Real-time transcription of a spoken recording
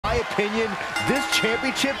opinion, this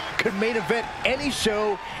championship could main event any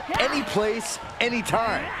show, any place,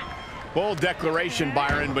 anytime. Bold declaration,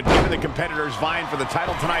 Byron, but given the competitors vying for the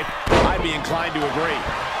title tonight, I'd be inclined to agree.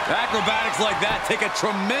 Acrobatics like that take a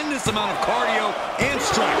tremendous amount of cardio and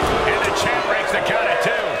strength. And the champ breaks the count at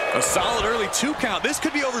 2. A solid early 2 count. This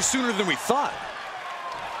could be over sooner than we thought.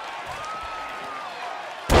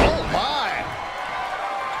 Oh, my.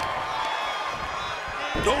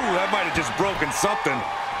 Oh, that might have just broken something.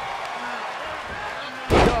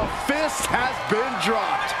 The fist has been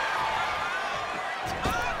dropped.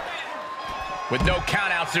 With no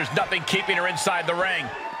countouts, there's nothing keeping her inside the ring.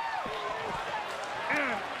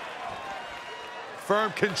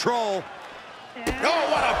 Firm control.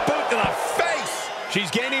 Oh, what a boot to the face! She's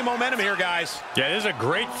gaining momentum here, guys. Yeah, this is a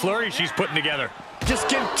great flurry she's putting together. Just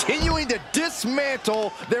continuing to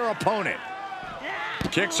dismantle their opponent.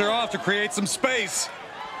 Kicks her off to create some space.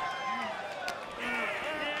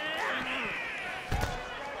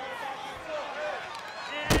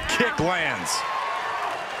 Kick lands.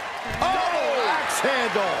 Oh, axe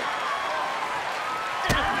handle.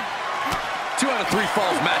 2 out of 3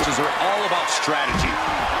 falls matches are all about strategy.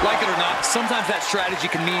 Like it or not, sometimes that strategy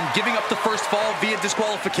can mean giving up the first fall via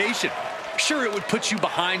disqualification. Sure, it would put you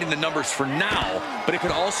behind in the numbers for now, but it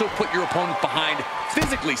could also put your opponent behind,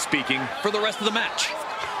 physically speaking, for the rest of the match.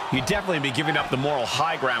 You'd definitely be giving up the moral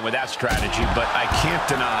high ground with that strategy, but I can't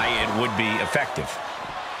deny it would be effective.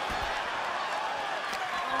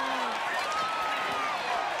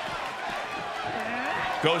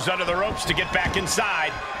 Goes under the ropes to get back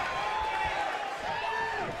inside.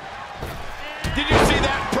 Did you see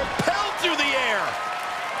that? Propelled through the air.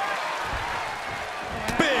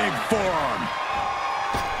 Big forearm.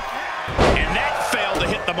 And that failed to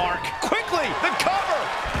hit the mark. Quickly, the cover.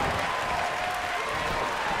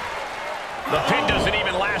 The pin doesn't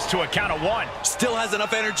even last to a count of 1. Still has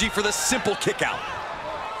enough energy for the simple kick out.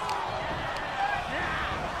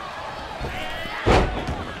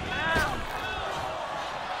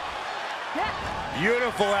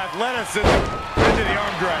 Beautiful athleticism into the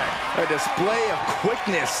arm drag. A display of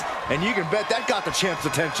quickness, and you can bet that got the champ's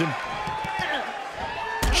attention.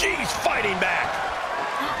 She's fighting back.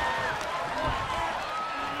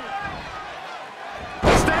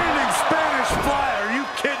 Standing Spanish fly, are you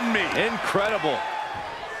kidding me? Incredible.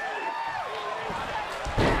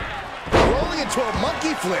 Rolling into a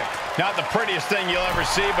monkey flip. Not the prettiest thing you'll ever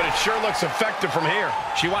see, but it sure looks effective from here.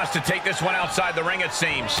 She wants to take this one outside the ring, it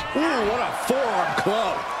seems. Ooh, what a forearm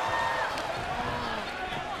club.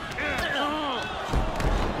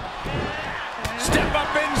 Step up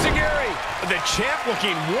enziguri. The champ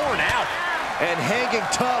looking worn out. And hanging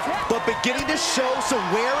tough, but beginning to show some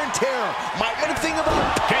wear and tear. Might want to think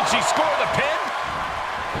about... Can she score the pin?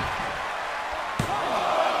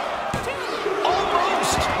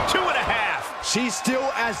 Almost 2.5. She's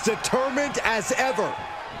still as determined as ever.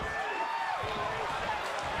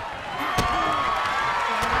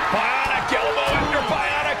 Bionic elbow after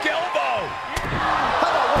bionic elbow. How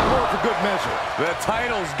about one more for good measure? The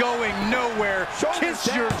title's going nowhere. Kiss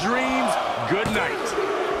your dreams. Good night.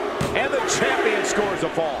 And the champion scores a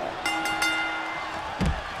fall.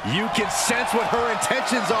 You can sense what her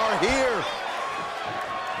intentions are here.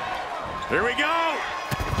 Here we go.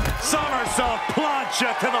 Somersault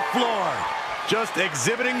plancha to the floor. Just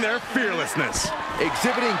exhibiting their fearlessness.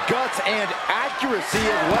 Exhibiting guts and accuracy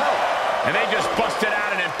as well. And they just busted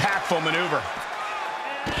out an impactful maneuver.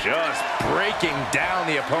 Just breaking down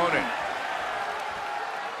the opponent.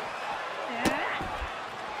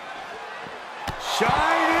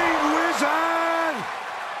 Shining Wizard!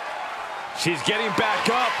 She's getting back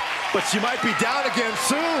up, but she might be down again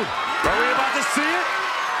soon. Are we about to see it?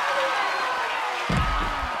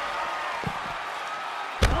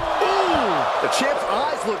 Ooh! The champ's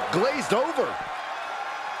eyes look glazed over.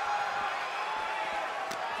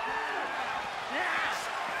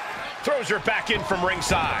 Throws her back in from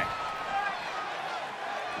ringside.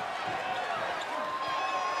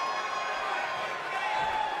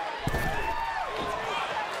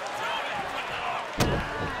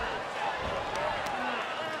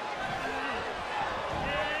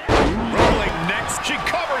 Rolling next. She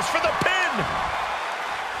covers for the pin.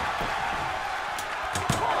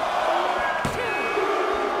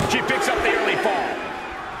 She picks up the early fall.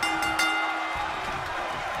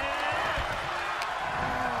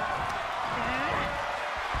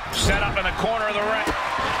 Set up in the corner of the ring.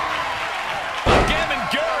 Again,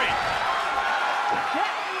 Guri.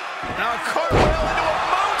 Now a cartwheel into a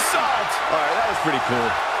moonsault. All right, that was pretty cool.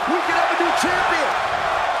 We can have a new champion.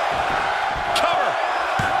 Cover.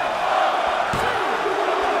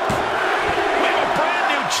 We have a brand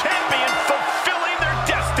new champion fulfilling their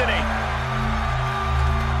destiny.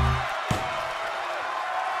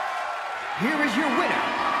 here is your winner,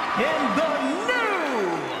 and the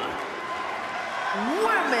new